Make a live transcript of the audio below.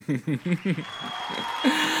Yes,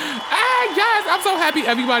 I'm so happy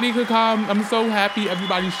everybody could come. I'm so happy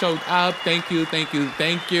everybody showed up. Thank you, thank you,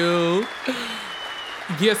 thank you.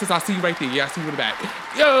 Yes, I see you right there. Yeah, I see you in the back.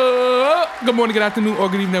 Yo! Good morning, good afternoon, or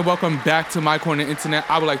good evening. Welcome back to My Corner Internet.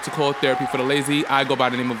 I would like to call Therapy for the Lazy. I go by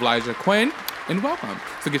the name of Elijah Quinn. And welcome.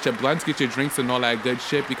 So get your blunts, get your drinks, and all that good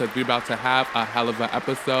shit because we're about to have a hell of an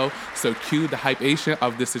episode. So cue the hype-ation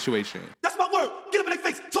of this situation. That's my word. Get up in their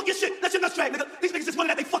face. Talk your shit. Let your nuts drag, nigga. These niggas just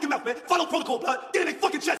running at their fucking mouth, man. Follow protocol, blood. Get in their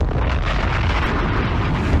fucking chest.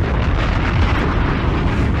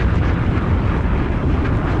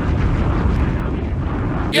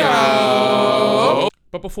 Yo!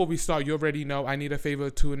 But before we start, you already know I need a favor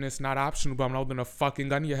too, and it's not optional, but I'm not holding a fucking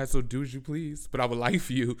gun in your head, so do as you please. But I would like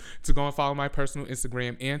for you to go and follow my personal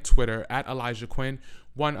Instagram and Twitter at Elijah Quinn,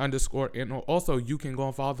 _, and also you can go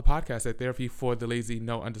and follow the podcast at Therapy for the Lazy,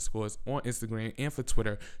 no underscores on Instagram and for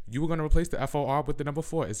Twitter. You were going to replace the FOR with the number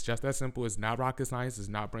 4. It's just that simple. It's not rocket science. It's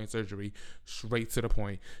not brain surgery. Straight to the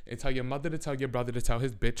point. And tell your mother to tell your brother to tell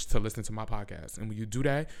his bitch to listen to my podcast. And when you do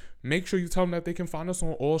that, make sure you tell them that they can find us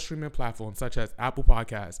on all streaming platforms such as Apple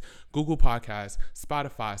Podcasts, Google Podcasts,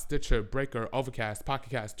 Spotify, Stitcher, Breaker, Overcast, Pocket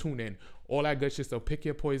Cast, TuneIn, all that good shit. So pick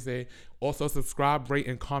your poison. Also subscribe, rate,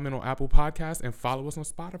 and comment on Apple Podcasts and follow us on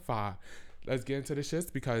Spotify. Let's get into the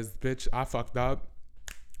shits because, bitch, I fucked up.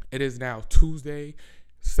 It is now Tuesday,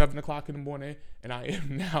 7 o'clock in the morning, and I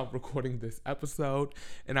am now recording this episode.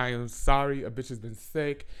 And I am sorry, a bitch has been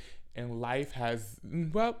sick, and life has,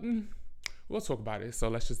 well, we'll talk about it. So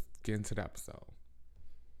let's just get into the episode.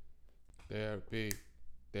 Therapy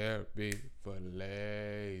for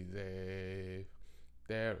lazy.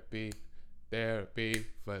 Therapy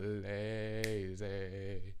for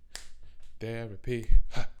lazy. Therapy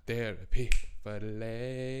for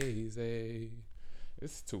lazy.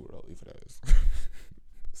 It's too early for this.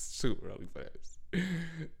 It's too early for this.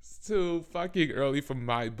 It's too fucking early for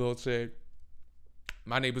my bullshit.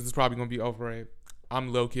 My neighbors is probably gonna be over it.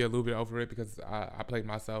 I'm low-key a little bit over it because I played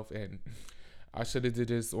myself and I should have did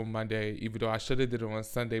this on Monday, even though I should have did it on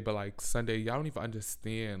Sunday, but like Sunday, y'all don't even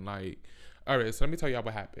understand. Like, all right, so let me tell y'all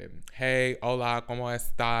what happened. Hey, hola, ¿cómo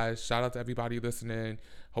estás? Shout out to everybody listening.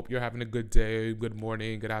 Hope you're having a good day, good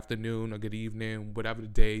morning, good afternoon, or good evening, whatever the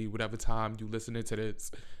day, whatever time you listening to this.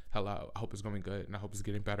 Hello, I hope it's going good, and I hope it's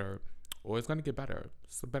getting better, or it's going to get better.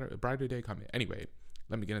 It's a brighter day coming. Anyway,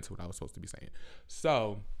 let me get into what I was supposed to be saying.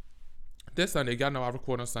 So, this Sunday, y'all know I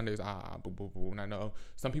record on Sundays. And I know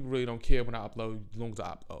some people really don't care when I upload, as long as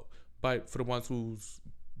I upload. But for the ones who's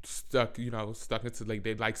stuck into like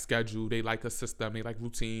they like schedule, they like a system, they like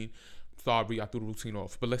routine. Sorry, I threw the routine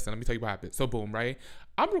off. But listen, let me tell you what happened. So boom, right?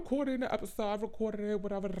 I'm recording the episode. I recorded it,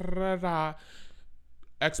 whatever.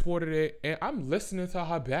 Exported it, and I'm listening to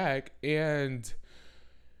her back and.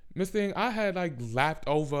 Miss Thing, I had like laughed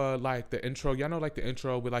over like the intro. Y'all know like the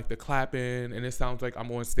intro with like the clapping and it sounds like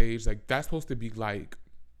I'm on stage. Like that's supposed to be like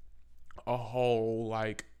a whole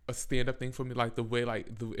like a stand-up thing for me. Like the way like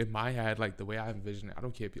in my head, like the way I envision it. I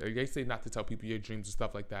don't care. Like, they say not to tell people your dreams and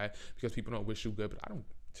stuff like that because people don't wish you good, but I don't.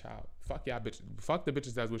 Child, fuck y'all bitches. Fuck the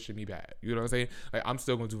bitches that's wishing me bad. You know what I'm saying? Like I'm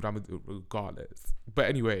still gonna do what I'm gonna do regardless. But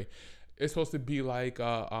anyway, it's supposed to be like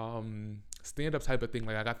stand-up type of thing.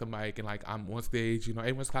 Like I got the mic and like I'm on stage, you know,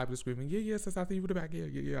 everyone's clapping and screaming, yeah, sis, I see you in the back, yeah, I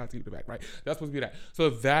see you in the back, right? That's supposed to be that. So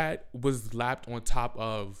that was lapped on top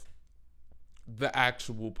of the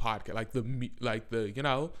actual podcast, like the you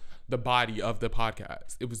know, the body of the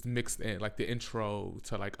podcast. It was mixed in, like the intro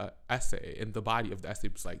to like a essay, and the body of the essay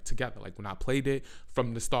was like together. Like when I played it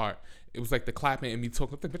from the start, it was like the clapping and me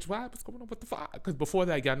talking. Like, bitch, what's going on? What the fuck? Because before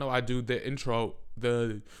that, y'all know I do the intro,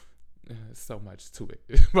 so much to it,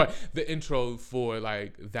 but the intro for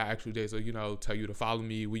like that actual day. So you know, tell you to follow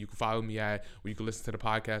me, where you can follow me at, where you can listen to the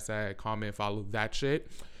podcast at, comment, follow that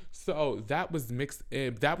shit. So that was mixed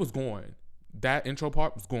in. That was going. That intro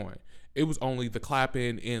part was going. It was only the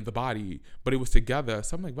clapping and the body, but it was together.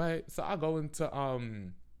 So I'm like, right. So I go into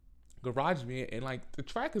GarageBand and like the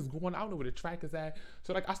track is going. I don't know where the track is at.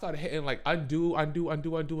 So like I started hitting like undo, and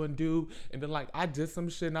then like I did some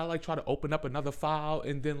shit and I like try to open up another file,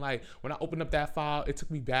 and then like when I opened up that file, it took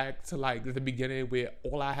me back to like the beginning where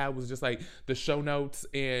all I had was just like the show notes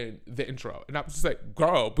and the intro, and I was just like,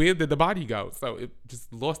 girl, where did the body go? So it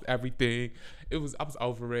just lost everything. I was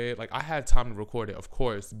over it. Like I had time to record it, of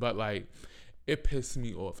course, but like it pissed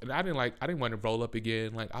me off, and I didn't want to roll up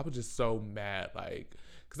again. Like I was just so mad, like.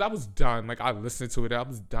 Because I was done. Like, I listened to it. I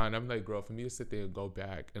was done. I'm like, girl, for me to sit there and go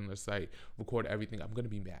back and just, like, record everything, I'm going to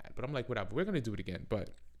be mad. But I'm like, whatever. We're going to do it again.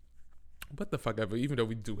 But what the fuck ever, even though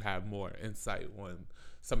we do have more insight on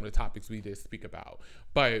some of the topics we did speak about.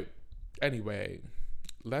 But anyway,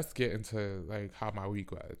 let's get into like how my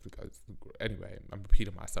week was, because anyway, I'm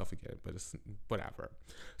repeating myself again, but it's whatever.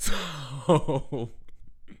 So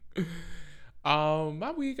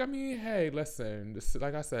my week, I mean, hey, listen,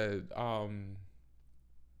 like I said, I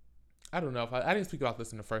don't know if I didn't speak about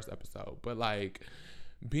this in the first episode, but like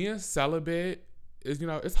being celibate is,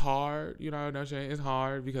 it's hard, it's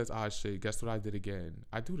hard because, shit, guess what I did again?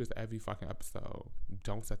 I do this every fucking episode.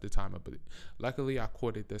 Don't set the timer, but luckily I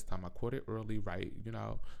caught it this time. I caught it early, right?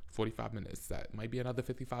 45 minutes. That might be another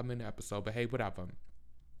 55-minute episode, but hey, whatever.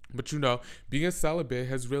 But, being celibate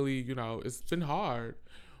has really, it's been hard,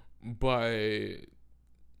 but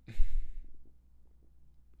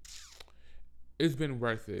it's been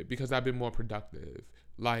worth it because I've been more productive.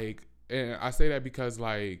 Like, and I say that because,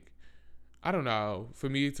 like, I don't know, for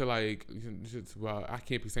me to like, well, I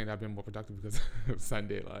can't be saying that I've been more productive because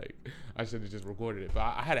Sunday, like, I should have just recorded it. But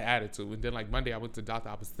I had an attitude. And then like Monday I went to the doctor,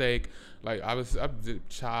 I was sick. Like I was a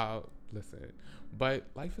child, listen. But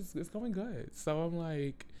life is going good. So I'm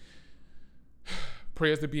like,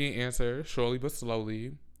 prayers are being answered, surely but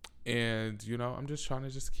slowly. And, I'm just trying to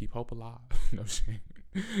just keep hope alive. No shit.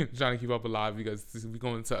 Trying to keep up alive because we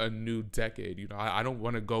go into a new decade. I don't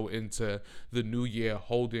want to go into the new year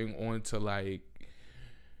holding on to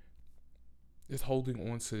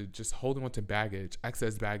baggage,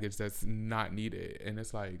 excess baggage that's not needed. And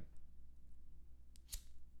it's like,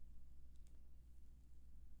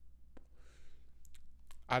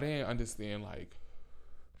 I didn't understand, like,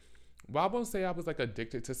 well, I won't say I was like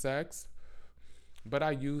addicted to sex, but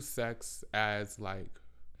I use sex as like,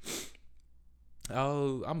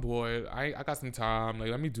 oh, I'm bored. I got some time. Like,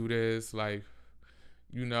 let me do this. Like,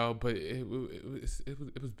 but it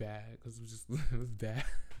was bad because it was bad.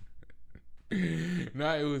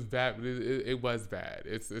 No, it was bad, but it was bad.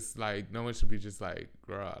 It's like no one should be just like,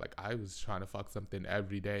 girl. Like I was trying to fuck something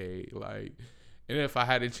every day. Like, and if I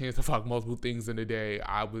had a chance to fuck multiple things in a day,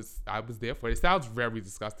 I was there for it. It sounds very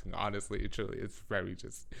disgusting, honestly. Truly, it's very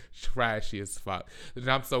just trashy as fuck. And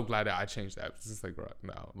I'm so glad that I changed that. It's just like, girl,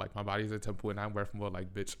 no. Like, my body's a temple and I'm worth more.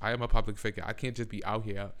 Like, bitch, I am a public figure. I can't just be out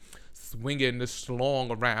here swinging the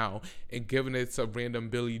schlong around and giving it to random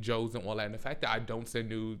Billy Joes and all that. And the fact that I don't send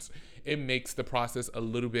nudes, it makes the process a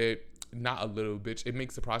little bit, not a little, bitch. It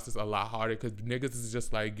makes the process a lot harder because niggas is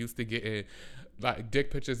just like used to getting like dick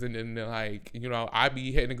pictures and then like, I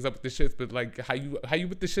be hitting niggas up with the shits, but like how you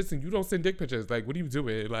with the shits and you don't send dick pictures? Like, what are you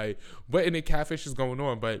doing? Like, what in the catfish is going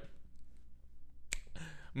on? But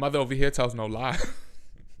mother over here tells no lie.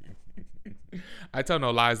 I tell no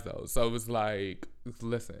lies though. So it's like,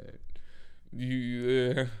 listen,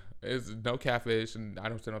 it's no catfish and I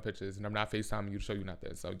don't send no pictures and I'm not FaceTiming you to show you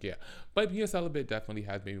nothing. So yeah, but being celibate definitely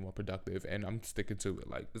has made me more productive and I'm sticking to it.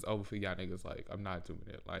 Like, it's over for y'all niggas. Like, I'm not doing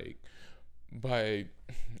it. Like, but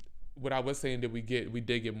what I was saying that we did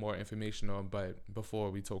get more information on, but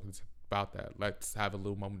before we talk about that, let's have a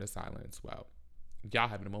little moment of silence. Well, y'all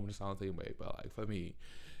having a moment of silence anyway, but like for me,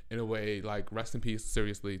 in a way, like, rest in peace,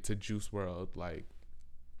 seriously, to Juice WRLD. Like,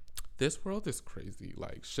 this world is crazy.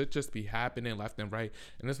 Like, shit just be happening left and right,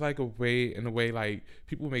 and it's like in a way, like,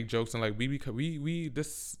 people make jokes and like we become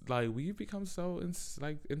so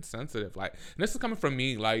insensitive. Like, and this is coming from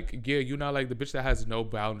me. Like, yeah, like the bitch that has no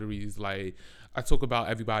boundaries. Like, I talk about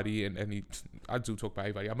everybody and I do talk about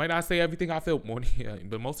everybody. I might not say everything I feel more than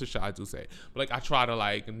but most of the shit I do say. But like, I try to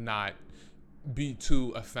like not be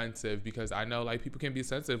too offensive because I know like people can be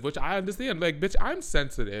sensitive, which I understand. Like, bitch, I'm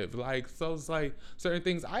sensitive. Like, so it's like certain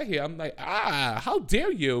things I hear, I'm like, how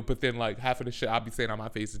dare you? But then like half of the shit I'll be saying on my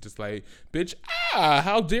face is just like, bitch,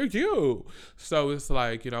 how dare you? So it's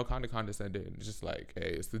like, kind of condescending. It's just like,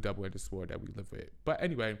 hey, it's the double-edged sword that we live with. But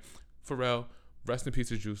anyway, for real, rest in peace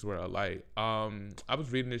to Juice WRLD. Like, I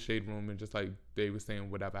was reading the Shade Room and just like they were saying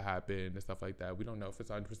whatever happened and stuff like that. We don't know if it's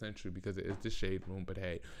 100% true because it is the Shade Room, but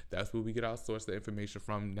hey, that's where we get our source of information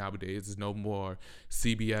from nowadays. There's no more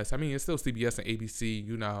CBS. I mean, it's still CBS and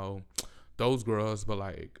ABC, those girls, but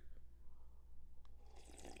like,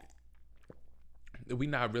 we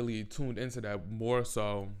not really tuned into that more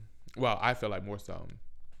so. Well, I feel like more so.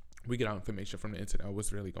 We get our information from the internet,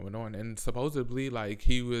 what's really going on. And supposedly, like,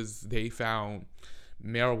 they found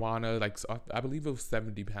marijuana, like, I believe it was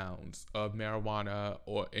 70 pounds of marijuana,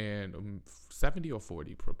 or 70 or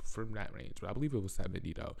 40 from that range. But I believe it was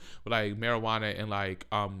 70 though. But like marijuana and like,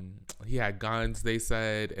 he had guns, they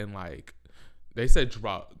said, and like, they said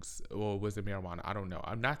drugs, or was it marijuana? I don't know.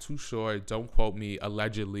 I'm not too sure. Don't quote me.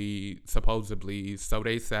 Allegedly, supposedly. So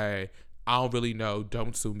they say. I don't really know.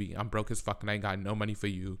 Don't sue me. I'm broke as fuck and I ain't got no money for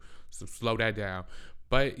you. So slow that down.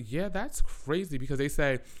 But yeah, that's crazy because they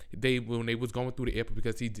say when they was going through the airport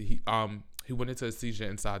because he he went into a seizure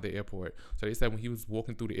inside the airport. So they said when he was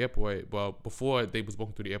walking through the airport, well, before they was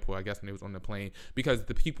walking through the airport, I guess when they was on the plane, because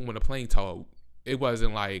the people on the plane told, it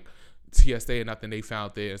wasn't like TSA and nothing they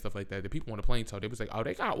found there and stuff like that. The people on the plane told, they was like, oh,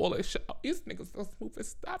 they got all this shit. Oh, these niggas so smooth and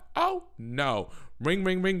stuff. Oh, no. Ring,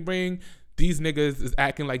 ring, ring, ring. These niggas is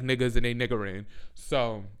acting like niggas and they niggering.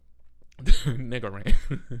 So, niggering.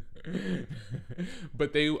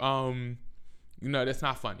 But they, that's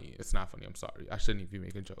not funny. It's not funny. I'm sorry. I shouldn't even be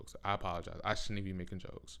making jokes. I apologize. I shouldn't even be making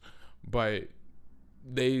jokes. But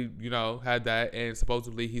they, had that, and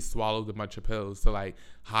supposedly he swallowed a bunch of pills to like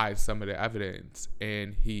hide some of the evidence,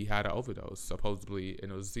 and he had an overdose, supposedly,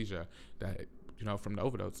 and it was a seizure that, from the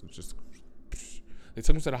overdose. It was just, they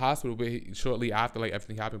took him to the hospital, but shortly after, like,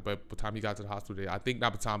 everything happened, but by the time he got to the hospital, I think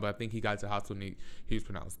he got to the hospital and he was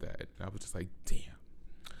pronounced dead. And I was just like, damn,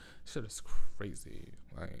 shit is crazy.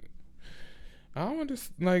 Like, I don't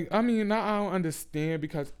understand. Like, I mean, not I don't understand,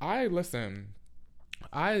 because I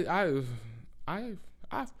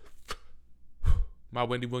my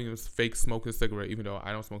Wendy Williams fake smoking cigarette, even though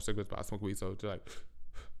I don't smoke cigarettes, but I smoke weed, so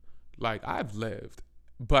like I've lived,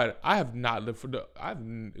 but I have not lived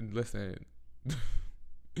listen.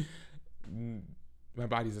 My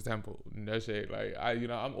body's a temple. No shit. Like,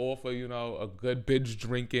 I'm all for, a good binge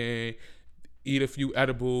drinking, eat a few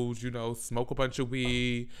edibles, smoke a bunch of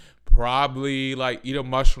weed, probably like eat a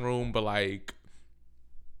mushroom, but like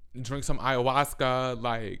drink some ayahuasca.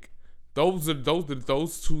 Like, those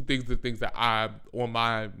two things, the things that I'm on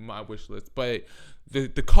my wish list. But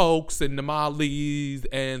the cokes and the mollies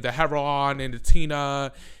and the heroin and the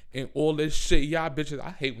Tina and all this shit, y'all bitches. I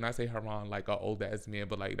hate when I say heroin like an old ass man,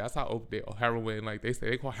 but like that's how old they heroin. Like they say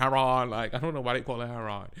they call heroin. Like I don't know why they call it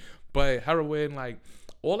heroin, but heroin, like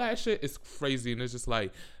all that shit is crazy. And it's just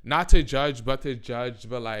like, not to judge, but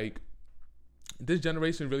like, this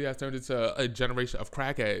generation really has turned into a generation of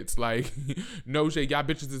crackheads. Like, no shit, y'all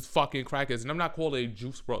bitches is fucking crackheads. And I'm not calling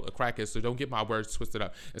Juice WRLD a crackhead, so don't get my words twisted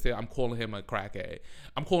up and say I'm calling him a crackhead.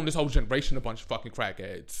 I'm calling this whole generation a bunch of fucking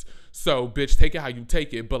crackheads. So, bitch, take it how you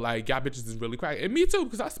take it. But, like, y'all bitches is really crackhead. And me too,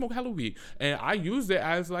 because I smoke hella weed. And I use it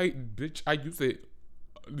as, like, bitch, I use it,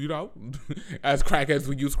 as crackheads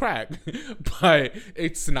would use crack. But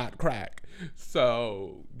it's not crack.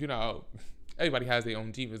 So, everybody has their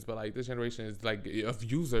own demons, but like this generation is like of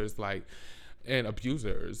users, like, and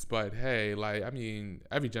abusers. But hey, like, I mean,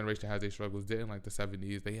 every generation has their struggles. Did in like the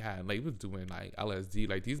 70s, they was doing like LSD.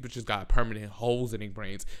 Like, these bitches got permanent holes in their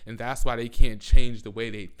brains, and that's why they can't change the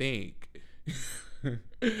way they think.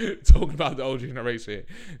 Talking about the old generation,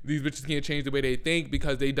 these bitches can't change the way they think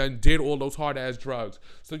because they done did all those hard ass drugs.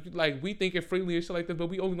 So like, we thinking freely and shit like this, but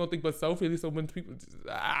we only gonna think but so freely. So when people,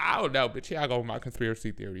 I don't know, bitch, here I go with my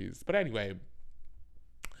conspiracy theories. But anyway,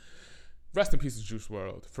 rest in peace to Juice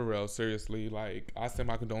WRLD, for real, seriously. Like, I send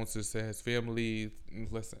my condolences to his family.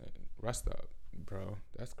 Listen, rest up, bro.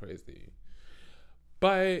 That's crazy.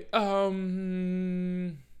 But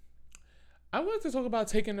I wanted to talk about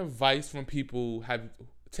taking advice from people. I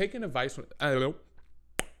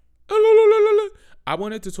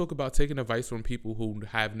wanted to talk about taking advice from people who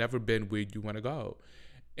have never been where you want to go,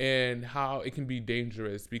 and how it can be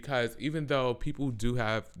dangerous, because even though people do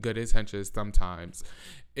have good intentions sometimes,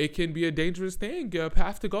 it can be a dangerous thing, a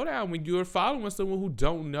path to go down when you're following someone who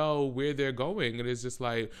don't know where they're going. And it's just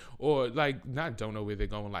like, or like, not don't know where they're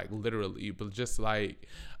going, like literally, but just like,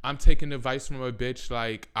 I'm taking advice from a bitch.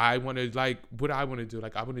 Like, I want to, like, what I want to do,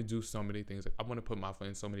 like, I want to do so many things. Like, I want to put my foot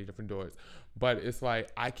in so many different doors, but it's like,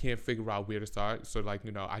 I can't figure out where to start. So like,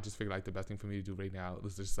 I just figure like the best thing for me to do right now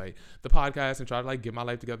is just like the podcast and try to like get my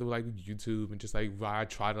life together with like YouTube, and just like I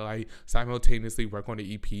try to like simultaneously work on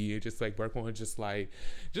the EP and just like work on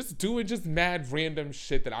just doing just mad random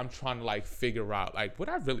shit that I'm trying to like figure out like what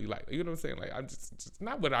I really like. You know what I'm saying? Like, I'm just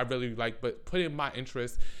not what I really like, but putting my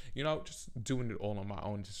interest, just doing it all on my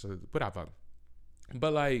own, just whatever.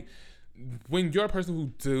 But like, when you're a person who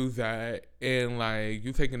do that and like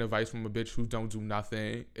you taking advice from a bitch who don't do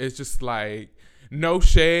nothing, it's just like, no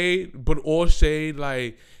shade, but all shade.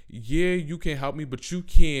 Like, yeah, you can help me, but you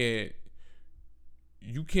can't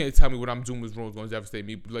tell me what I'm doing is wrong, is going to devastate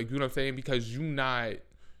me. Like, you know what I'm saying? Because you not,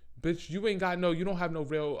 bitch, you don't have no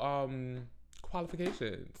real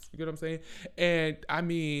qualifications. You get what I'm saying? And I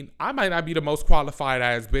mean, I might not be the most qualified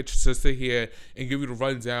ass bitch to sit here and give you the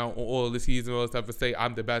rundown on all of the season and all this stuff and say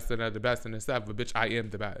I'm the best and I'm the best and stuff, but bitch, I am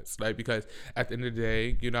the best. Like, because at the end of the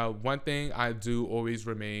day, one thing I do always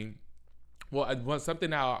remain,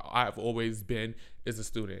 something that I've always been is a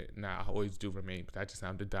student. Now, I always do remain, but that just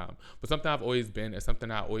sounded dumb. But something I've always been is something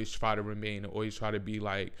I always try to remain, and always try to be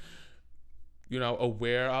like,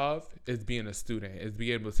 aware of is being a student, is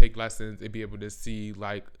being able to take lessons and be able to see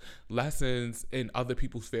like lessons in other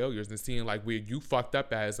people's failures and seeing like where you fucked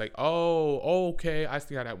up at. It's like, oh, okay, I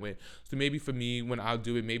see how that went. So maybe for me, when I'll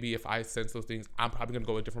do it, maybe if I sense those things, I'm probably gonna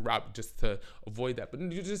go a different route just to avoid that. But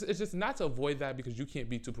it's just not to avoid that, because you can't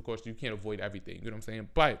be too precautious. You can't avoid everything. You know what I'm saying?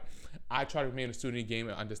 But I try to remain a student in the game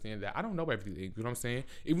and understand that I don't know everything. You know what I'm saying?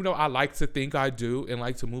 Even though I like to think I do and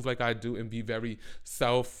like to move like I do and be very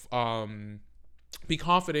be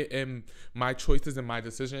confident in my choices and my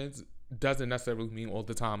decisions, doesn't necessarily mean all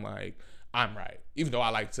the time like I'm right. Even though I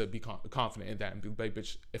like to be confident in that and be like,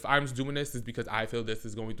 bitch, if I'm doing this, it's because I feel this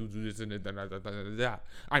is going to do this and that.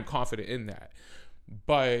 I'm confident in that.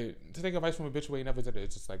 But to take advice from a bitch who ain't never did it,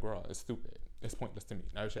 it's just like, girl, it's stupid. It's pointless to me.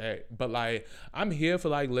 No shit. But like, I'm here for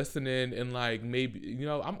like listening and like maybe,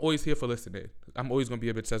 I'm always here for listening. I'm always gonna be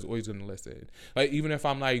a bitch that's always gonna listen. Like, even if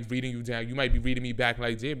I'm like reading you down, you might be reading me back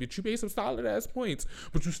like, damn, bitch, you made some solid ass points,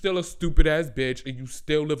 but you still a stupid ass bitch and you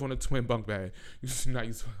still live on a twin bunk bed.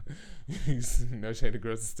 No shade, the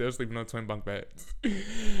girls are still sleeping on twin bunk beds.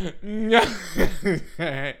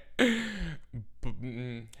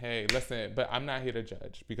 Hey, listen, but I'm not here to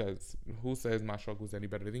judge, because who says my struggle is any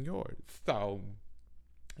better than yours? So,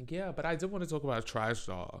 yeah, but I did want to talk about Trash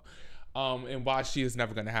Doll. And why she is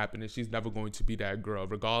never going to happen, and she's never going to be that girl,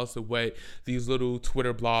 regardless of what these little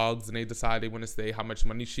Twitter blogs and they decide they want to say how much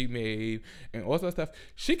money she made and all that stuff.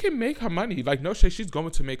 She can make her money. Like, no shit, she's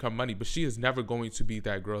going to make her money, but she is never going to be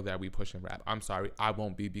that girl that we push in rap. I'm sorry, I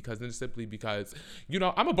won't be, because it's simply because,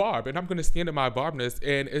 I'm a barb, and I'm going to stand in my barbness,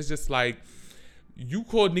 and it's just like, you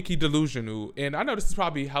called Nicki delusional, and I know this is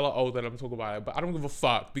probably hella old that I'm talking about it, but I don't give a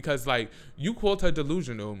fuck, because like, you called her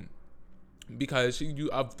delusional because you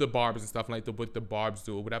of the barbs and stuff, like what the barbs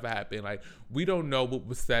do or whatever happened. Like, we don't know what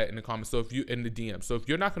was said in the comments. So if you in the DM, so if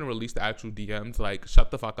you're not gonna release the actual DMs, like,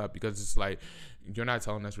 shut the fuck up, because it's like, you're not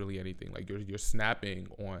telling us really anything. Like, you're snapping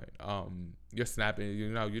on you're snapping,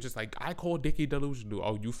 you're just like, I called Nicki delusional.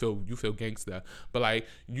 Oh, you feel gangster, but like,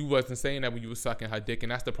 you wasn't saying that when you were sucking her dick.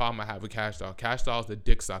 And that's the problem I have with Cash Doll. Cash Doll's the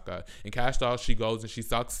dick sucker, and Cash Doll, she goes and she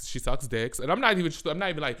sucks dicks. And I'm not even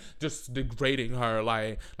like just degrading her,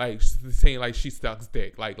 like saying like she sucks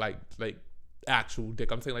dick, like actual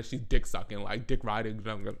dick. I'm saying like she's dick sucking, like dick riding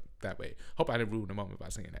that way. Hope I didn't ruin the moment by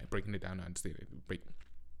saying that, breaking it down to understand it.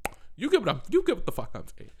 You get what the fuck I'm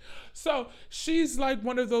saying. So she's like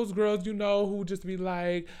one of those girls, who just be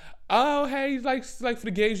like, oh, hey, like for the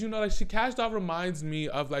gays, like, she Cash Doll reminds me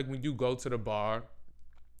of like when you go to the bar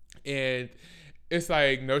and it's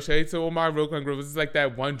like, no shade to all my real cunt girls, it's like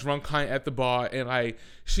that one drunk cunt at the bar, and like,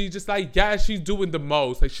 she just like, yeah, she's doing the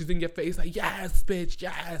most. Like, she's in your face like, yes, bitch,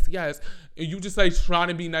 yes. And you just like trying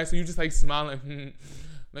to be nice, and you just like smiling,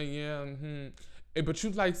 like, yeah, But you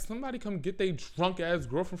like, somebody come get they drunk ass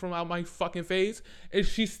girlfriend from out my fucking face, and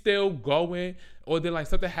she's still going. Or then like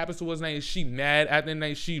something happens to her night and she mad at the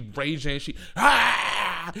night, she raging,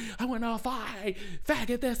 I want to fight,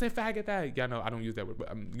 faggot this and faggot that. Yeah, no, I don't use that word, but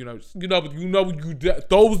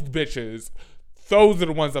those bitches, those are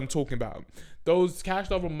the ones I'm talking about. Those Cash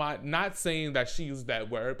Doll not saying that she used that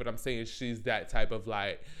word, but I'm saying she's that type of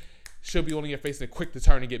like, she'll be on your face and quick to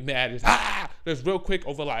turn and get mad. There's real quick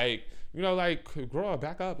over like, like, girl,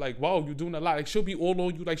 back up. Like, whoa, you doing a lot. Like, she'll be all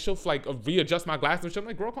on you. Like, she'll like readjust my glasses and shit. I'm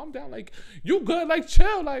like, girl, calm down. Like, you good? Like,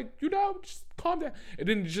 chill. Like, just calm down. And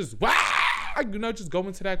then just just go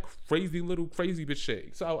into that crazy bitch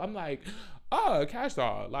shit. So I'm like, Cash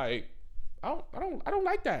Doll, like, I don't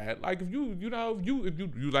like that. Like, if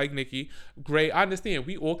you like Nicki, great. I understand.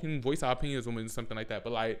 We all can voice our opinions on something like that.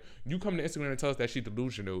 But like, you come to Instagram and tell us that she's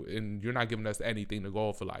delusional, and you're not giving us anything to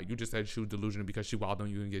go for. Like, you just said she was delusional because she wild on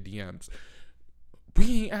you in your DMs.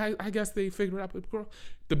 I guess they figured it out, but girl,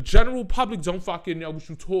 the general public don't fucking know what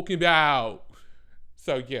you talking about.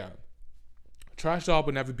 So yeah, Trash Doll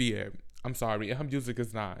would never be it. I'm sorry, and her music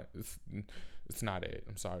is not. It's not it.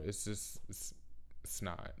 I'm sorry. It's just it's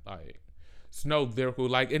not like. It's no lyrical,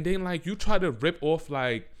 like, and then like you try to rip off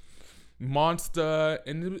like Monster,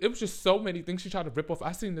 and it was just so many things she tried to rip off.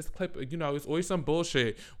 I seen this clip, it's always some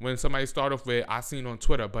bullshit when somebody start off with I seen on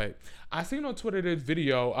Twitter, but I seen on Twitter this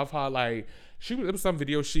video of her like, it was some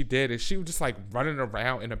video she did, and she was just like running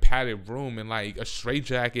around in a padded room in like a straight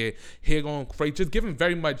jacket, hair going crazy, just giving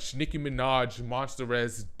very much Nicki Minaj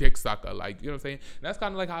monster-esque dick sucker, like, you know what I'm saying? And that's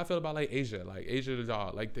kind of like how I feel about like Asia the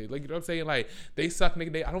doll, like they, like, you know what I'm saying? Like, they suck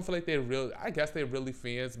nigga. I don't feel like they're real. I guess they're really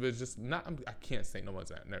fans, but it's just not. I can't say no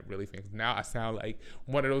one's not really fans. Now I sound like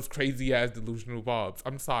one of those crazy ass delusional bobs.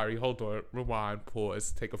 I'm sorry. Hold on. Rewind.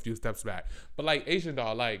 Pause. Take a few steps back. But like Asian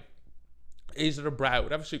doll, like Asia the Brat,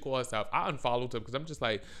 whatever she calls herself, I unfollowed her because I'm just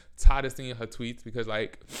like tired of seeing her tweets, because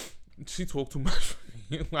like she talk too much for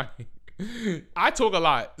me. Like, I talk a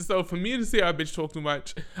lot. So for me to see a bitch talk too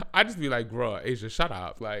much, I just be like, girl, Asia, shut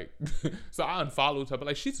up. Like, so I unfollowed her. But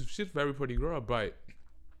like, she's a very pretty girl. But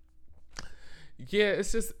yeah,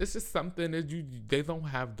 it's just something that they don't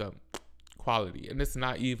have the quality. And it's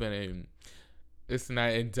not even it's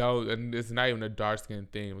not even a dark skin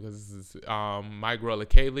thing, because this is my girl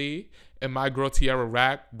Kaylee and my girl Tierra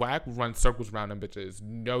Whack run circles around them bitches.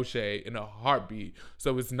 No shade, in a heartbeat.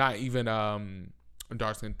 So it's not even a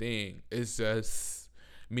dark skin thing. It's just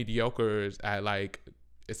mediocres at like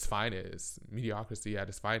its finest. Mediocrity at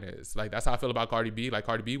its finest. Like, that's how I feel about Cardi B. Like,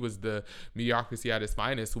 Cardi B was the mediocrity at its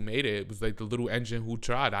finest. Who made it? It was like the little engine who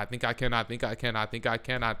tried. I think I can. I think I can. I think I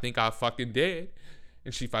can. I think I fucking did.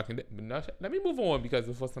 And she fucking did. But no, let me move on, because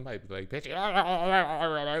before somebody be like, bitch,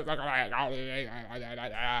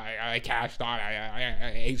 I cashed on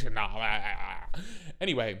Asian.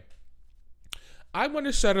 Anyway, I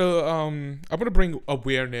want to bring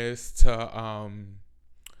awareness to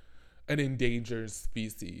an endangered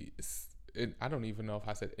species. And I don't even know if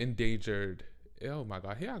I said endangered. Oh my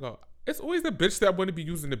God, here I go. It's always the bitch that want to be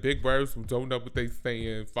using the big words who don't know what they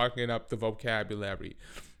saying, fucking up the vocabulary.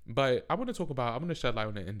 But I want to shed light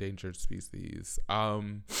on the endangered species.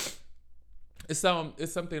 It's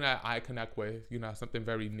something that I connect with, something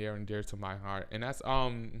very near and dear to my heart. And that's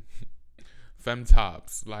femtops.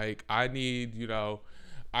 Like, I'm gonna need y'all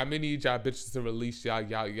bitches to release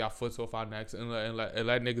y'all foot off our necks and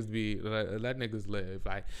let niggas live.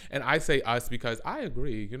 Like, and I say us because I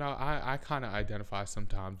agree. I kind of identify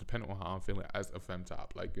sometimes, depending on how I'm feeling, as a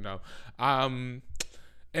femtop. Like,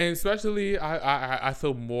 and especially I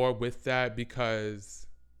feel more with that because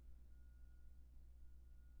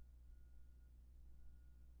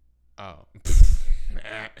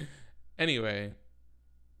anyway,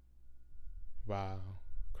 wow,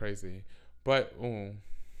 crazy. But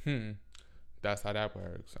that's how that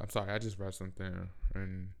works. I'm sorry, I just read something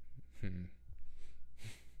and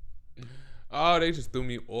oh, they just threw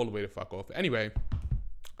me all the way the fuck off. Anyway,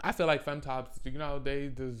 I feel like femtops, they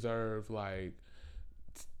deserve like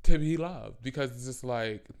to be loved, because it's just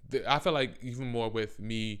like, I feel like even more with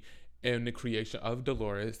me in the creation of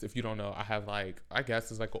Dolores. If you don't know, I have like, I guess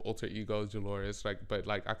it's like an alter ego Dolores, like, but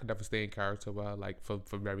like I could never stay in character like for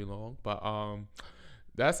very long. But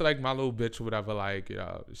that's like my little bitch or whatever. Like,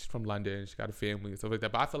 she's from London, she got a family and stuff like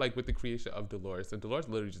that. But I feel like with the creation of Dolores, and Dolores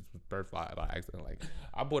literally just was birthed by accident. Like,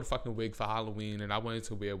 I bought a fucking wig for Halloween and I wanted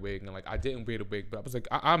to wear a wig, and like I didn't wear the wig, but I was like,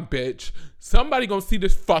 I'm bitch, somebody gonna see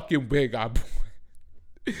this fucking wig I bought.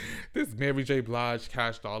 This Mary J. Blige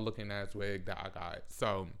cash doll looking ass wig that I got.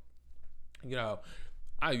 So,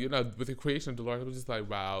 with the creation of Dolores, I was just like,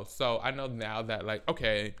 wow. So I know now that, like,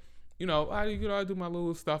 okay, I do my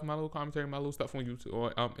little stuff, my little commentary, my little stuff on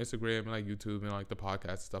YouTube, on Instagram, and like YouTube, and like the podcast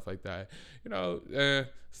and stuff like that.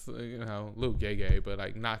 Little gay, but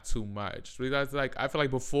like not too much. Because like I feel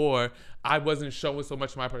like before I wasn't showing so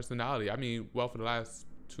much of my personality. I mean, well, for the last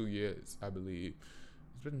 2 years, I believe.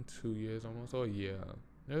 It's been 2 years almost, or a year.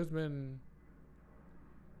 It's been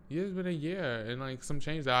a year and like some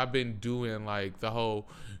change that I've been doing, like the whole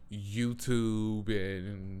YouTube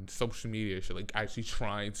and social media shit, like actually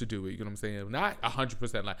trying to do it. You know what I'm saying? Not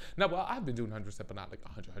 100%. Like, no, well, I've been doing 100%, but not like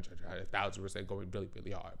 1,000% going really,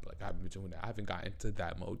 really hard. But like I haven't been doing that. I haven't gotten into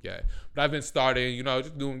that mode yet. But I've been starting,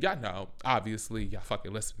 just doing. Y'all know, obviously, y'all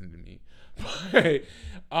fucking listening to me. But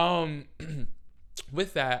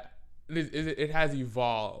with that. It has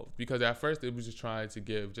evolved, because at first it was just trying to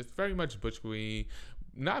give just very much Butch Queen,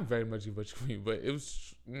 not very much Butch Queen, but it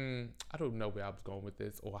was, I don't know where I was going with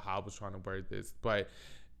this or how I was trying to word this, but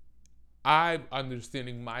I'm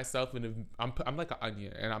understanding myself, and I'm like an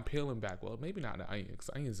onion, and I'm peeling back. Well, maybe not an onion, because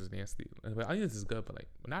onions is nasty. But onions is good, but like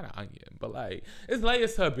not an onion. But like it's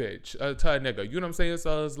layers to a bitch, to a nigga. You know what I'm saying?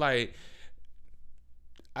 So it's like,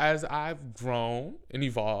 as I've grown and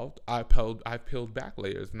evolved, I've peeled back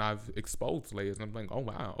layers, and I've exposed layers, and I'm like, oh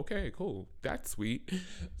wow, okay, cool, that's sweet.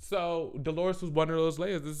 So Dolores was one of those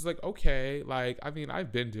layers. This is like, okay, like, I mean,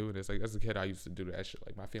 I've been doing this. Like, as a kid, I used to do that shit.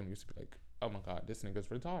 Like, my family used to be like, oh my God, this nigga's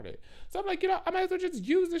retarded. So I'm like, I might as well just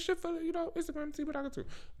use this shit for, Instagram and see what I can do.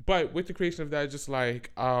 But with the creation of that, just like,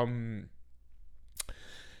 niggas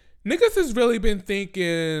has really been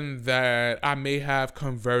thinking that I may have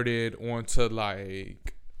converted onto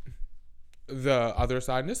like the other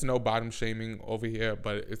side. And there's no bottom shaming over here,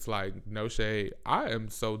 but it's like no shade. I am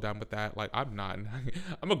so done with that. Like I'm not.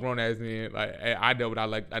 I'm a grown ass man. Like I know what I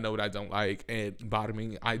like. I know what I don't like. And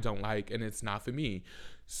bottoming I don't like, and it's not for me.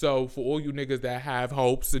 So for all you niggas that have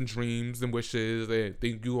hopes and dreams and wishes and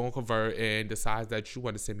think you gonna convert and decide that you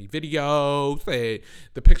want to send me videos and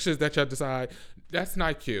the pictures that y'all decide, that's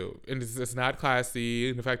not cute. And it's not classy.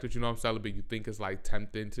 And the fact that you know I'm celibate, you think it's like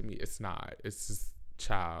tempting to me. It's not. It's just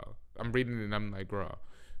child. I'm reading it and I'm like, girl,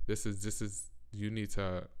 this is you need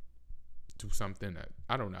to do something that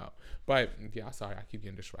I don't know. But yeah, sorry, I keep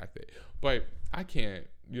getting distracted. But I can't,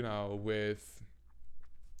 with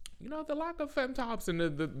the lack of femtops and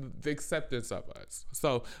the acceptance of us.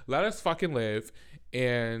 So let us fucking live.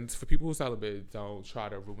 And for people who celibate, don't try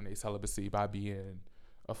to ruin their celibacy by being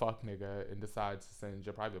a fuck nigga and decide to send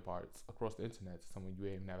your private parts across the internet to someone you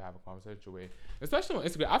ain't never have a conversation with. Especially on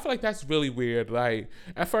Instagram. I feel like that's really weird. Like,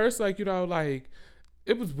 at first, like,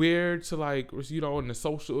 it was weird to, like, in the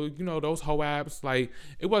social, those hoe apps. Like,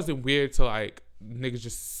 it wasn't weird to, like, niggas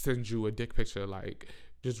just send you a dick picture, like,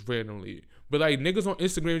 just randomly. But, like, niggas on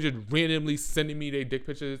Instagram just randomly sending me their dick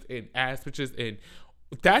pictures and ass pictures, and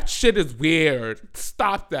that shit is weird.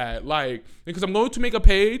 Stop that. Like, because I'm going to make a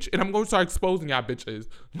page and I'm going to start exposing y'all bitches.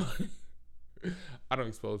 I don't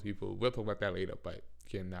expose people. We'll talk about that later, but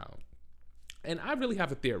here now. And I really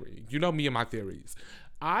have a theory. You know me and my theories.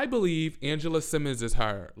 I believe Angela Simmons is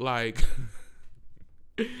her. Like,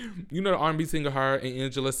 the R&B singer her and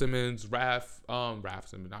Angela Simmons, Raph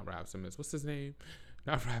Simmons, not Raph Simmons. What's his name?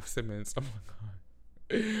 Not Raph Simmons. Oh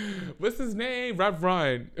my God. What's his name? Rev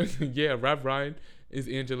Ryan. Yeah, Rev Ryan is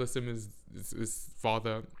Angela Simmons'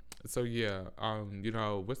 father. So yeah,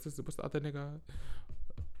 what's the other nigga?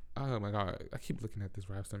 Oh my God, I keep looking at this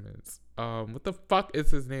Raph Simmons. What the fuck is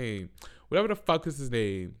his name? Whatever the fuck is his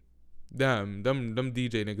name. Them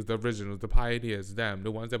DJ niggas, the originals, the pioneers, them,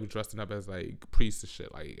 the ones that were dressing up as like priests and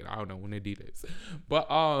shit, like I don't know when they did this, but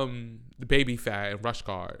the Baby Fat and Rush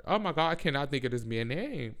Guard. Oh my God, I cannot think of this man's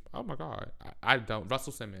name. Oh my God, I don't.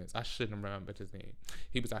 Russell Simmons. I shouldn't remember his name.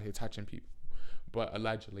 He was out here touching people, but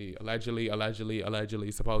allegedly,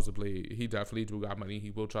 supposedly, he definitely do got money.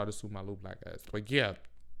 He will try to sue my little black ass. But yeah,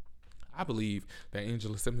 I believe that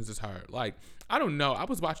Angela Simmons is her. Like, I don't know. I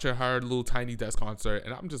was watching her little Tiny Desk concert,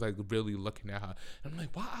 and I'm just, like, really looking at her. And I'm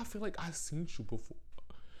like, wow, I feel like I've seen you before.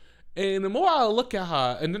 And the more I look at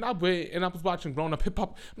her, and then I went, and I was watching Grown Up Hip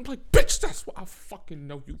Hop, I'm like, bitch, that's where I fucking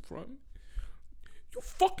know you from. You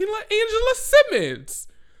fucking like Angela Simmons.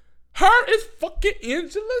 Her is fucking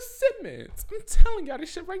Angela Simmons. I'm telling y'all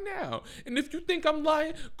this shit right now. And if you think I'm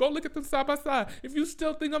lying, go look at them side by side. If you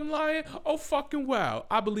still think I'm lying, oh fucking well.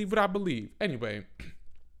 I believe what I believe. Anyway,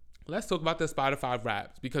 let's talk about the Spotify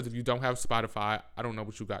Wraps. Because if you don't have Spotify, I don't know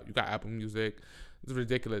what you got. You got Apple Music. It's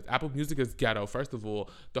ridiculous. Apple Music is ghetto. First of all,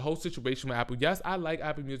 the whole situation with Apple. Yes, I like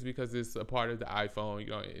Apple Music because it's a part of the iPhone.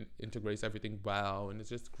 It integrates everything well. And it's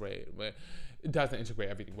just great. But it doesn't integrate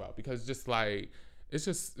everything well. Because just like... it's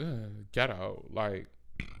just ghetto, like.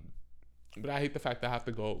 But I hate the fact that I have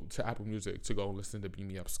to go to Apple Music to go listen to Beam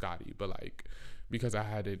Me Up Scotty. But like, because I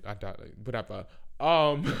had it, I thought like, whatever.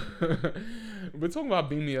 We're talking about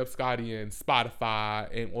Beam Me Up Scotty and Spotify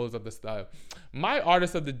and all this other stuff. My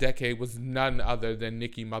artist of the decade was none other than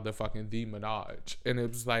Nicki motherfucking D Minaj, and it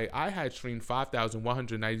was like I had streamed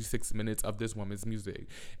 5,196 minutes of this woman's music,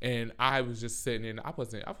 and I was just sitting in.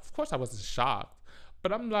 Of course, I wasn't shocked.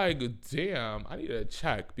 But I'm like, damn, I need to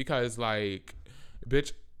check because, like,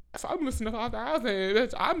 bitch, if I'm listening to 5,000,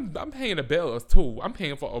 bitch, I'm paying the bills too. I'm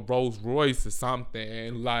paying for a Rolls Royce or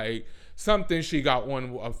something, like something she got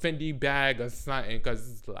on a Fendi bag or something. Because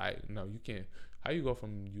it's like, no, you can't. How you go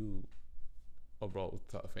from a Rolls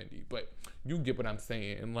to a Fendi? But you get what I'm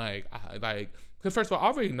saying. And like, because first of all, I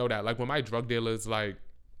already know that. Like, when my drug dealers, like,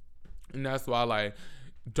 and that's why, like,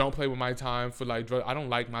 don't play with my time for like drug. I don't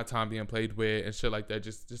like my time being played with and shit like that.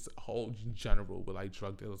 Just whole general with like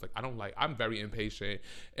drug dealers. Like I'm very impatient.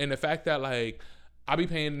 And the fact that like I be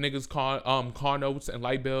paying niggas car notes and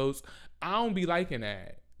light bills, I don't be liking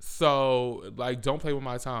that. So like don't play with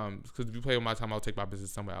my time, because if you play with my time, I'll take my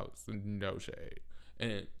business somewhere else. No shade.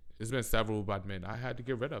 And it's been several budmen I had to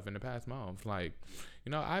get rid of in the past month. Like,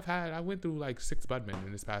 I went through like 6 budmen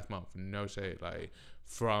in this past month. No shade. Like,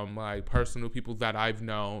 from like personal people that I've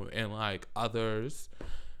known and like others.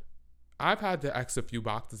 I've had to X a few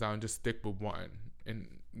boxes out and just stick with one. And,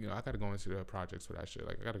 I gotta go into the projects for that shit.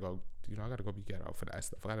 Like, I gotta go be ghetto for that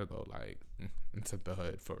stuff. I gotta go like into the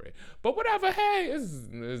hood for it. But whatever, hey,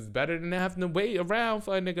 it's better than having to wait around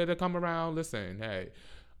for a nigga to come around. Listen, hey.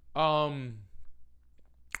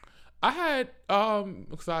 I had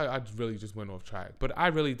because I really just went off track, but I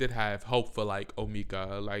really did have hope for like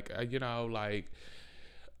Omika, like you know, like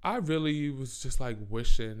I really was just like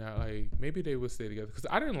wishing that like maybe they would stay together because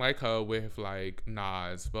I didn't like her with like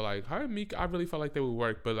Nas, but like her and Meek, I really felt like they would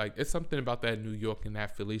work, but like it's something about that New York and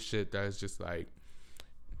that Philly shit that's just like.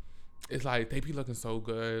 It's like they be looking so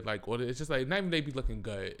good, like, or it's just like not even they be looking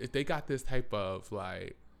good. If they got this type of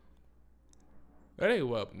like, they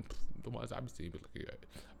well, the ones I've seen be looking good,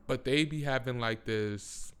 but they be having like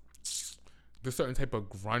this certain type of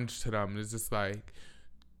grunge to them. It's just like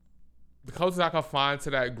the closest I can find to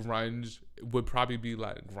that grunge would probably be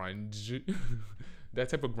like grunge. That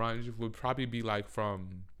type of grunge would probably be like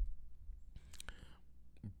from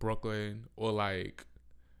Brooklyn or like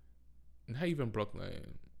not even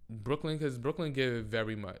Brooklyn. Because Brooklyn give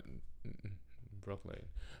very much Brooklyn,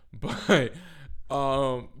 but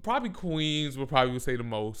probably Queens would probably say the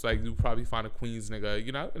most. Like you probably find a Queens nigga,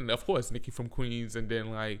 you know, and of course Nicki from Queens, and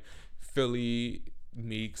then like Philly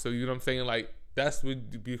Meek. So you know what I'm saying? Like that's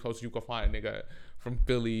would be close. You can find a nigga from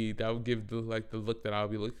Philly that would give the like the look that I'll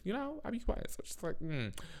be like, you know, I'd be quiet. So it's just like,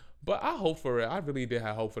 But I hope for it. I really did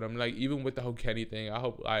have hope for them. Like even with the whole Kenny thing, I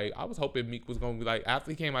was hoping Meek was gonna be like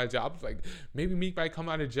after he came out of jail. I was like maybe Meek might come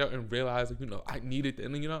out of jail and realize like, you know, I needed it,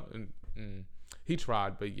 and you know, and he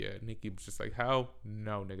tried, but yeah, Nicki was just like hell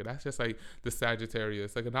no, nigga. That's just like the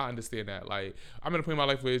Sagittarius. Like, and I understand that. Like I'm in a point in my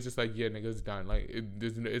life where it's just like yeah, nigga, it's done. Like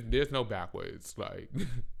there's no backwards. Like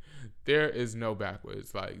there is no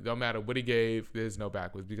backwards. Like no matter what he gave, there's no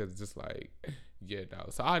backwards because it's just like. Yeah, no.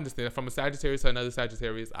 So I understand. From a Sagittarius to another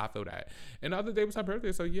Sagittarius, I feel that. And the other day was her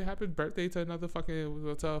birthday, so yeah, happy birthday to another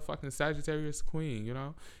fucking Sagittarius queen, you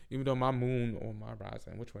know? Even though my moon or my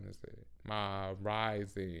rising, which one is it? My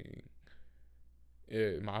rising.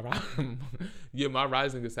 Yeah, my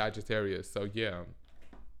rising is Sagittarius. So yeah.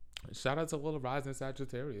 Shout out to all the rising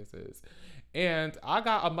Sagittariuses. And I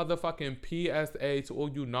got a motherfucking PSA to all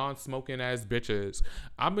you non-smoking ass bitches.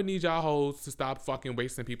 I'm gonna need y'all hoes to stop fucking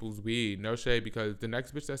wasting people's weed. No shade, because the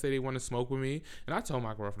next bitch that say they want to smoke with me, and I told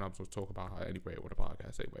my girlfriend I'm supposed to talk about her anyway with a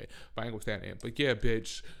podcast anyway, but I ain't gonna stand in. But yeah,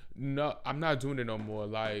 bitch, no, I'm not doing it no more.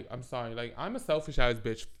 Like, I'm sorry. Like, I'm a selfish ass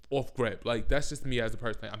bitch off grip. Like, that's just me as a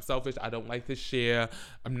person. I'm selfish. I don't like to share.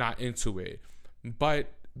 I'm not into it.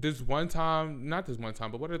 But this one time, not this one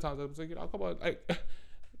time, but one of the times I was like, you know, come on, like,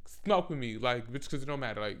 smoke with me, like, bitch, because it don't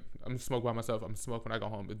matter. Like, I'm smoke by myself. I'm smoke when I go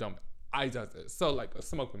home. It don't. I does it. So like,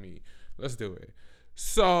 smoke with me. Let's do it.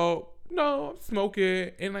 So no, I'm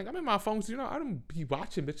smoking, and like I'm in my phone. So, you know, I don't be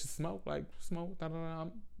watching bitches smoke. Like smoke.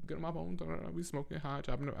 I'm getting my phone. We smoking high,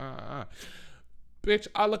 chopping. Bitch,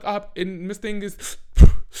 I look up and Miss Thing is.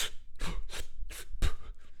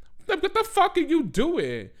 What the fuck are you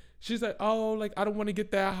doing? She's like, oh, like I don't want to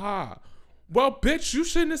get that high. Well, bitch, you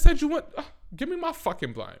shouldn't have said you want. Give me my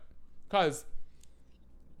fucking blunt. Cause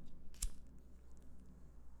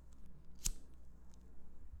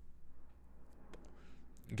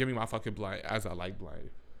give me my fucking blunt as I like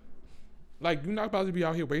blunt. Like, you're not about to be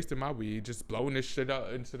out here wasting my weed, just blowing this shit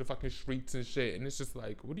up into the fucking streets and shit. And it's just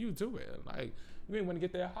like, what are you doing? Like, you ain't want to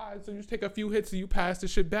get that high, so you just take a few hits and you pass the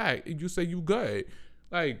shit back and you say you good.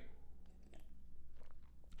 Like,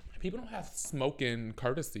 people don't have smoking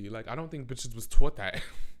courtesy. Like, I don't think bitches was taught that.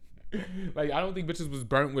 Like, I don't think bitches was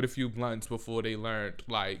burnt with a few blunts before they learned,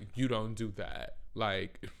 like, you don't do that.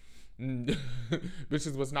 Like,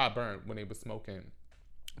 bitches was not burnt when they was smoking.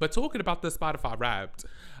 But talking about the Spotify Wrapped,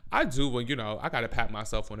 I do, when, you know, I got to pat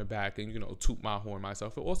myself on the back and, you know, toot my horn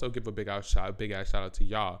myself, and also give a big ass shout out to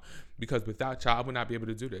y'all, because without y'all, I would not be able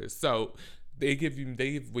to do this. So when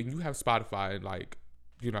you have Spotify, like,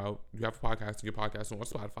 you know, you have a podcast and your podcast on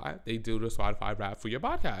Spotify, they do the Spotify Wrap for your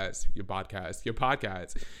podcast.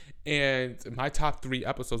 And my top 3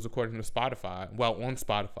 episodes, according to Spotify, well, on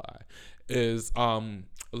Spotify, is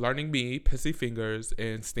Learning Me, Pissy Fingers,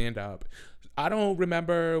 and Stand Up. I don't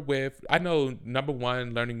remember I know number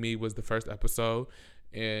 1, Learning Me, was the first episode,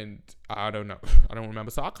 and I don't know. I don't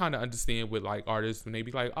remember. So I kind of understand with, like, artists when they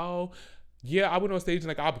be like, oh, yeah, I went on stage and,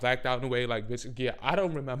 like, I blacked out in a way, like, bitch, yeah, I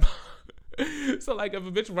don't remember. So, like, if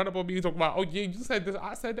a bitch run up on me and talk about, oh, yeah, you said this,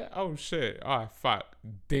 I said that, oh, shit, oh, fuck,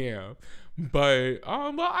 damn. But,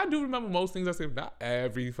 well, I do remember most things I say, not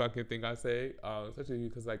every fucking thing I say, especially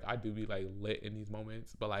because, like, I do be, like, lit in these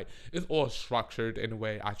moments, but, like, it's all structured in a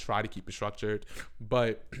way. I try to keep it structured,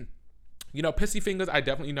 but, you know, Pissy Fingers, I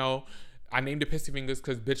definitely know. I named it Pissy Fingers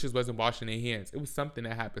because bitches wasn't washing their hands. It was something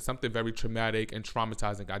that happened, something very traumatic and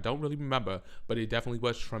traumatizing. I don't really remember, but it definitely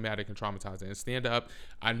was traumatic and traumatizing. And Stand Up,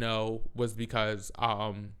 I know, was because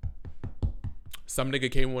some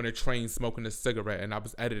nigga came on a train smoking a cigarette, and I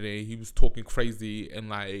was editing. He was talking crazy, and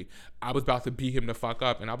like I was about to beat him the fuck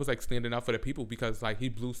up, and I was like standing up for the people because like he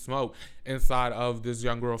blew smoke inside of this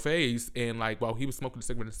young girl face, and like while he was smoking the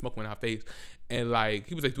cigarette and smoking in her face, and like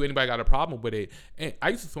he was like, "Do anybody got a problem with it?" And I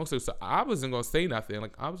used to smoke cigarettes, so I wasn't gonna say nothing.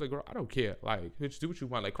 Like I was like, "Girl, I don't care. Like, bitch, do what you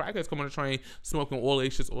want." Like crackheads come on the train smoking all they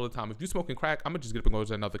shits all the time. If you smoking crack, I'm gonna just get up and go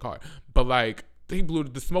to another car. But like, he blew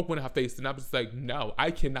the smoke went in her face, and I was like, no,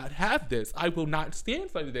 I cannot have this. I will not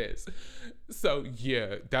stand for this. So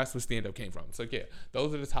yeah, that's where stand up came from. So yeah,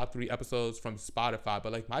 those are the top 3 episodes from Spotify.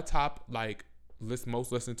 But like my top like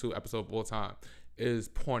most listened to episode of all time is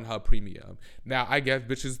Pornhub Premium. Now I guess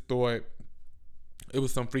bitches thought it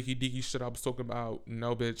was some freaky deaky shit I was talking about.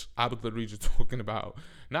 No, bitch, I was literally just talking about.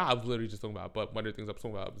 But one of the things I was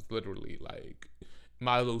talking about was literally like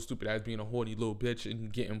my little stupid ass being a horny little bitch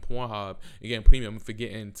and getting Pornhub and getting premium and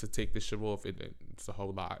forgetting to take this shit off. It's a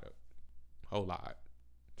whole lot,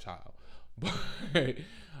 child. But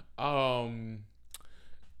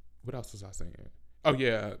what else was I saying? Oh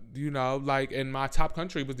yeah, like, and my top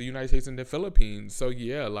country was the United States and the Philippines. So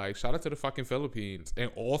yeah, like shout out to the fucking Philippines, and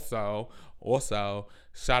also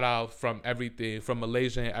shout out from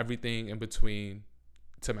Malaysia and everything in between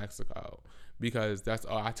to Mexico. Because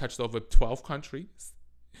I touched over 12 countries.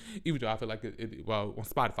 Even though I feel like on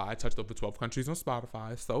Spotify, I touched over 12 countries on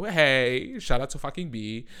Spotify. So, hey, shout out to fucking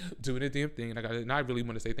B doing the damn thing. And I really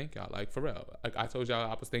want to say thank y'all. Like, for real. Like, I told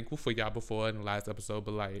y'all I was thankful for y'all before in the last episode.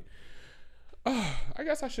 But, like, I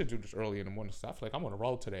guess I should do this early in the morning stuff. Like, I'm on a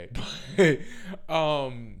roll today. Like,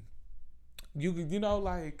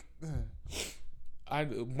 I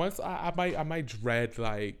might dread,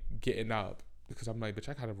 like, getting up. Because I'm like, bitch,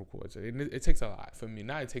 I kind of record. And it takes a lot for me.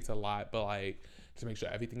 Not it takes a lot, but like to make sure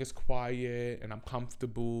everything is quiet and I'm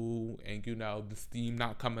comfortable and the steam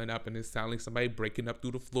not coming up and it sounds like somebody breaking up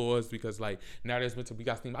through the floors because like now there's winter, we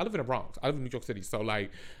got steam. I live in the Bronx. I live in New York City. So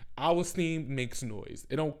like our steam makes noise.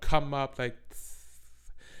 It don't come up like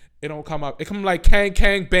it don't come up. It come like kang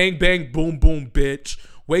kang bang bang boom boom bitch.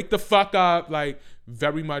 Wake the fuck up, like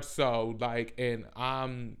very much so, like, and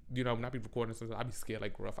I'm, when I be recording, sometimes I be scared,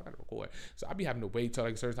 like, girl, if I gotta record, so I be having to wait till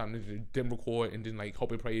like a certain time to then record, and then like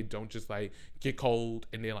hope and pray it don't just like get cold,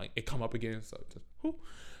 and then like it come up again. So,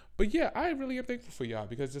 but yeah, I really am thankful for y'all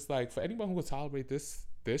because just like for anyone who will tolerate this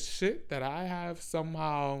shit that I have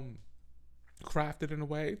somehow crafted in a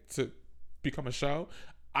way to become a show.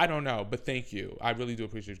 I don't know, but thank you. I really do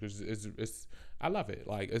appreciate it because it's I love it.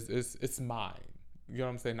 Like it's mine. You know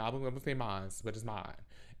what I'm saying? Not I'm gonna say mine, but it's mine,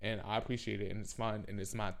 and I appreciate it, and it's fun, and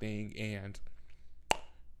it's my thing, and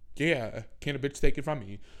yeah, can't a bitch take it from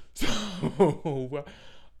me? So,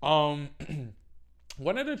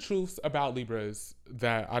 one of the truths about Libras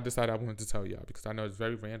that I decided I wanted to tell y'all because I know it's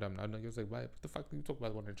very random. I know you're like, what the fuck do you talk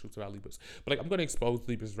about one of the truths about Libras? But like, I'm gonna expose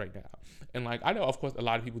Libras right now, and like, I know of course a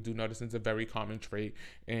lot of people do know this is a very common trait,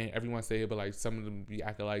 and everyone say it, but like some of them be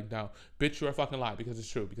acting like, no, bitch, you're a fucking lie because it's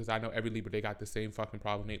true. Because I know every Libra they got the same fucking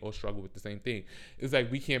problem, they all struggle with the same thing. It's like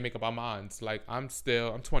we can't make up our minds. Like I'm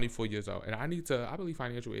 24 years old, and I believe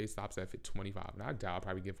financial aid stops at 25, and I doubt I'll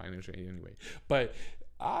probably get financial aid anyway, but.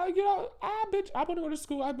 I want to go to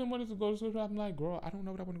school. I've been wanting to go to school. I'm like, girl, I don't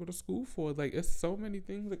know what I want to go to school for. Like, it's so many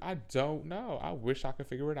things. Like, I don't know. I wish I could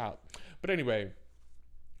figure it out. But anyway,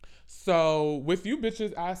 so with you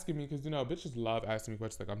bitches asking me, because, bitches love asking me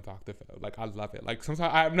questions like I'm Dr. Phil. Like, I love it. Like,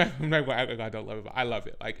 sometimes I'm not going to act like I don't love it, but I love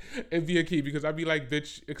it. Like, it'd be a key because I'd be like,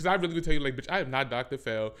 bitch, because I really would tell you, like, bitch, I am not Dr.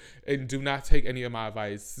 Phil and do not take any of my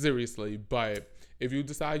advice seriously. But if you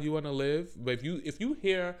decide you want to live, but if you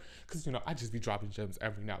hear, because, I just be dropping gems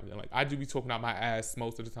every now and then. Like, I do be talking out my ass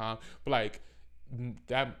most of the time. But, like,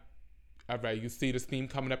 that, all right, you see this theme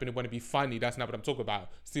coming up and it want to be funny. That's not what I'm talking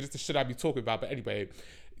about. See, that's the shit I be talking about. But anyway,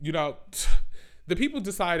 the people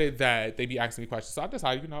decided that they be asking me questions. So I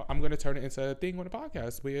decided, I'm going to turn it into a thing on the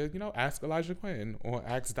podcast where, ask Elijah Quinn or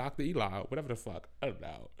ask Dr. Eli, whatever the fuck. I don't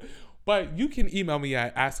know. But you can email me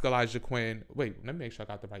at askelijahquinn. Wait, let me make sure I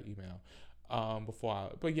got the right email.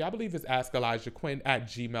 But yeah, I believe it's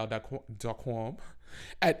askelijahquinn@gmail.com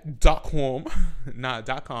and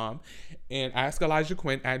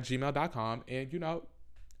askelijahquinn@gmail.com and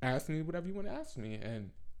ask me whatever you want to ask me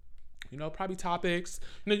and probably topics.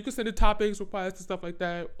 You can send the topics, requests, and stuff like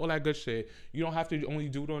that, all that good shit. You don't have to only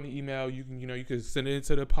do it on the email. You can, you can send it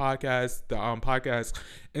into the podcast, podcast,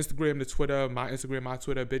 Instagram, the Twitter, my Instagram, my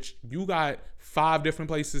Twitter, bitch. You got 5 different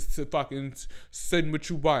places to fucking send what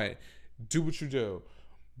you want. Do what you do.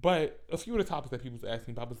 But a few of the topics that people was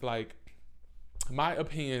asking about was like my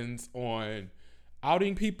opinions on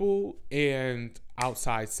outing people and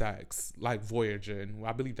outside sex, like voyaging.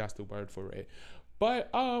 Well, I believe that's the word for it.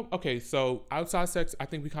 But okay, so outside sex, I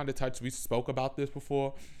think we kind of touched. We spoke about this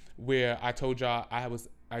before, where I told y'all I was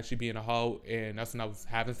actually being a hoe, and that's when I was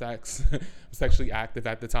having sex, sexually active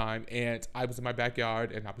at the time, and I was in my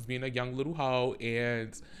backyard, and I was being a young little hoe,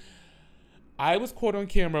 and I was caught on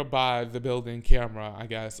camera by the building camera, I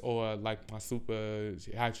guess, or like my super.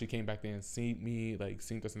 She actually came back there and seen me, like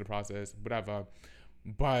seen us in the process, whatever.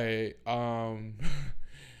 But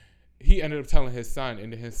he ended up telling his son,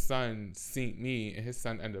 and then his son seen me, and his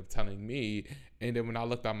son ended up telling me. And then when I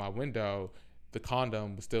looked out my window, the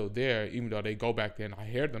condom was still there, even though they go back there, and I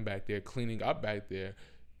heard them back there cleaning up back there.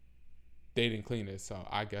 They didn't clean it, so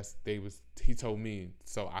I guess he told me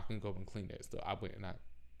so I can go and clean it. So I went and I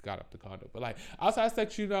got up the condom. But like outside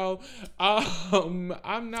sex,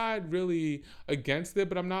 I'm not really against it,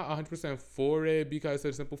 but I'm not 100% for it, because of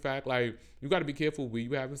the simple fact, like, you got to be careful when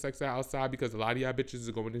you having sex outside, because a lot of y'all bitches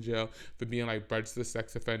are going to jail for being like registered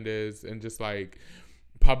sex offenders and just like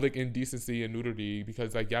public indecency and nudity,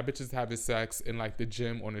 because like y'all bitches having sex in like the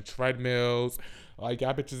gym on the treadmills, like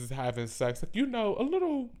y'all bitches is having sex, like,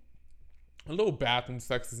 a little bathroom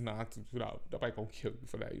sex is not, nobody gonna kill you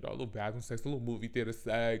for that. A little bathroom sex, a little movie theater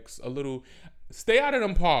sex, a little, stay out of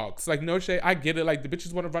them parks. Like, no shade, I get it. Like, the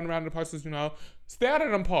bitches want to run around in the parks, stay out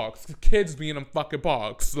of them parks. Kids be in them fucking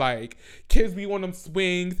parks. Like, kids be on them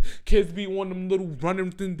swings, kids be on them little running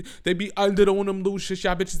thing. They be under on them little shit,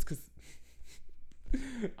 y'all bitches, because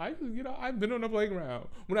I've been on the playground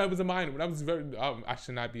when I was a minor, when I was very, I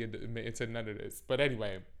should not be into none of this. But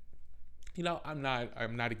anyway, I'm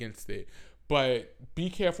not against it. But be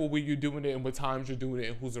careful when you're doing it and what times you're doing it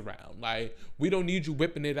and who's around. Like, we don't need you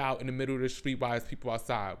whipping it out in the middle of the street while there's people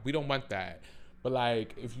outside. We don't want that. But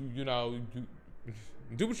like, if you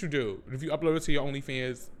do what you do. If you upload it to your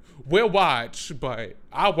OnlyFans, we'll watch, but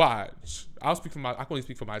I'll watch. I can only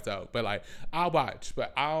speak for myself, but like, I'll watch.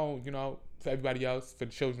 But I'll, for everybody else, for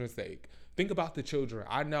the children's sake. Think about the children.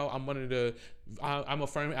 I know I'm I'm a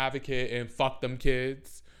firm advocate and fuck them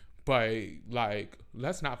kids. But like,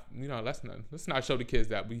 let's not show the kids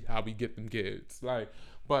that how we get them kids. Like,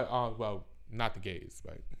 but well, not the gays,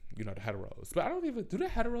 but the heteros. But I don't even do the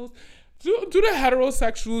heteros. Do the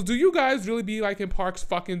heterosexuals? Do you guys really be like in parks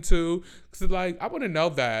fucking too? Cause like, I want to know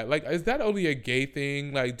that. Like, is that only a gay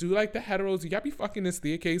thing? Like, do like the heteros? Do y'all be fucking in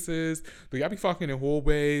staircases? Do y'all be fucking in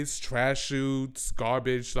hallways, trash chutes,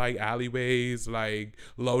 garbage like alleyways, like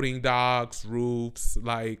loading docks, roofs,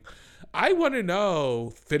 like? I want to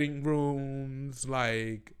know fitting rooms,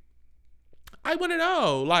 like, I want to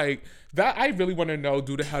know, like, that. I really want to know,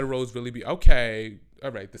 do the heteros really be, okay,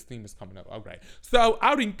 all right, this theme is coming up, okay. So,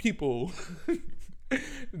 outing people,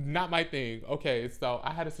 not my thing. Okay, so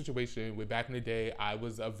I had a situation where back in the day, I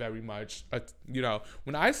was a very much,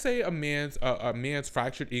 when I say a man's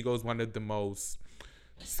fractured ego is one of the most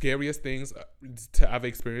scariest things to ever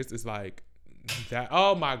experience, is like, that,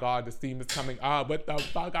 oh my god, the steam is coming up. What the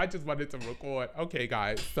fuck? I just wanted to record. Okay,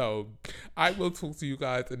 guys. So I will talk to you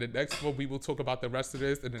guys in the next one. We will talk about the rest of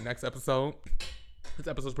this in the next episode. This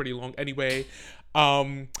episode's pretty long anyway.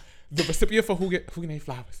 The recipient for who getting their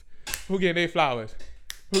flowers? Who getting their flowers?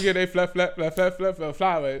 Who get their flap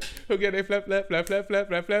flowers? Who get their flap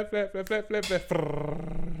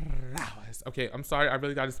flowers? Okay, I'm sorry. I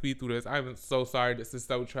really got to speed through this. I'm so sorry. This is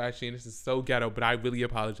so trashy and this is so ghetto, but I really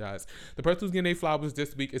apologize. The person who's getting their flowers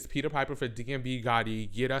this week is Peter Piper for DMB Gotti.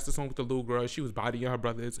 Yeah, that's the song with the little girl. She was bodying her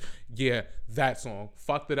brothers. Yeah, that song.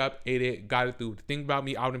 Fucked it up, ate it, got it through. The thing about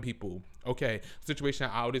me outing people. Okay, situation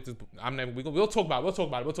I outed. We'll talk about it. We'll talk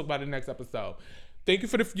about it in the next episode. Thank you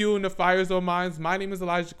for the fuel and the fires on minds. My name is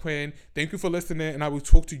Elijah Quinn. Thank you for listening, and I will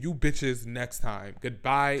talk to you bitches next time.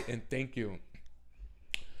 Goodbye, and thank you.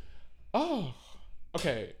 Oh,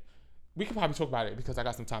 okay. We can probably talk about it because I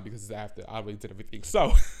got some time because it's after I already did everything.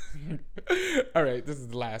 So, all right, this is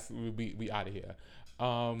the last. We out of here.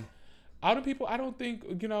 Outing people, I don't think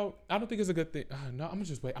it's a good thing. No, I'm gonna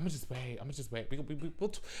just wait.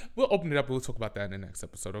 We'll open it up and we'll talk about that in the next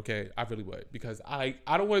episode, okay? I really would, because I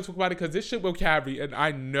don't want to talk about it because this shit will carry, and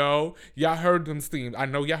I know y'all heard them steams. I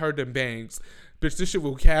know y'all heard them bangs. Bitch, this shit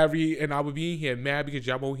will carry, and I will be in here mad because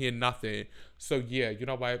y'all won't hear nothing. So yeah, you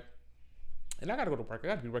know what? And I gotta go to work. I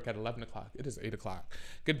gotta be to work at 11 o'clock. It is 8 o'clock.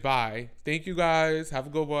 Goodbye. Thank you guys. Have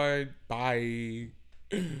a good one. Bye.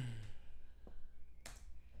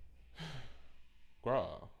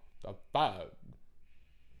 Girl, the fuck?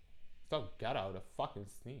 So ghetto, the fucking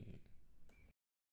steam.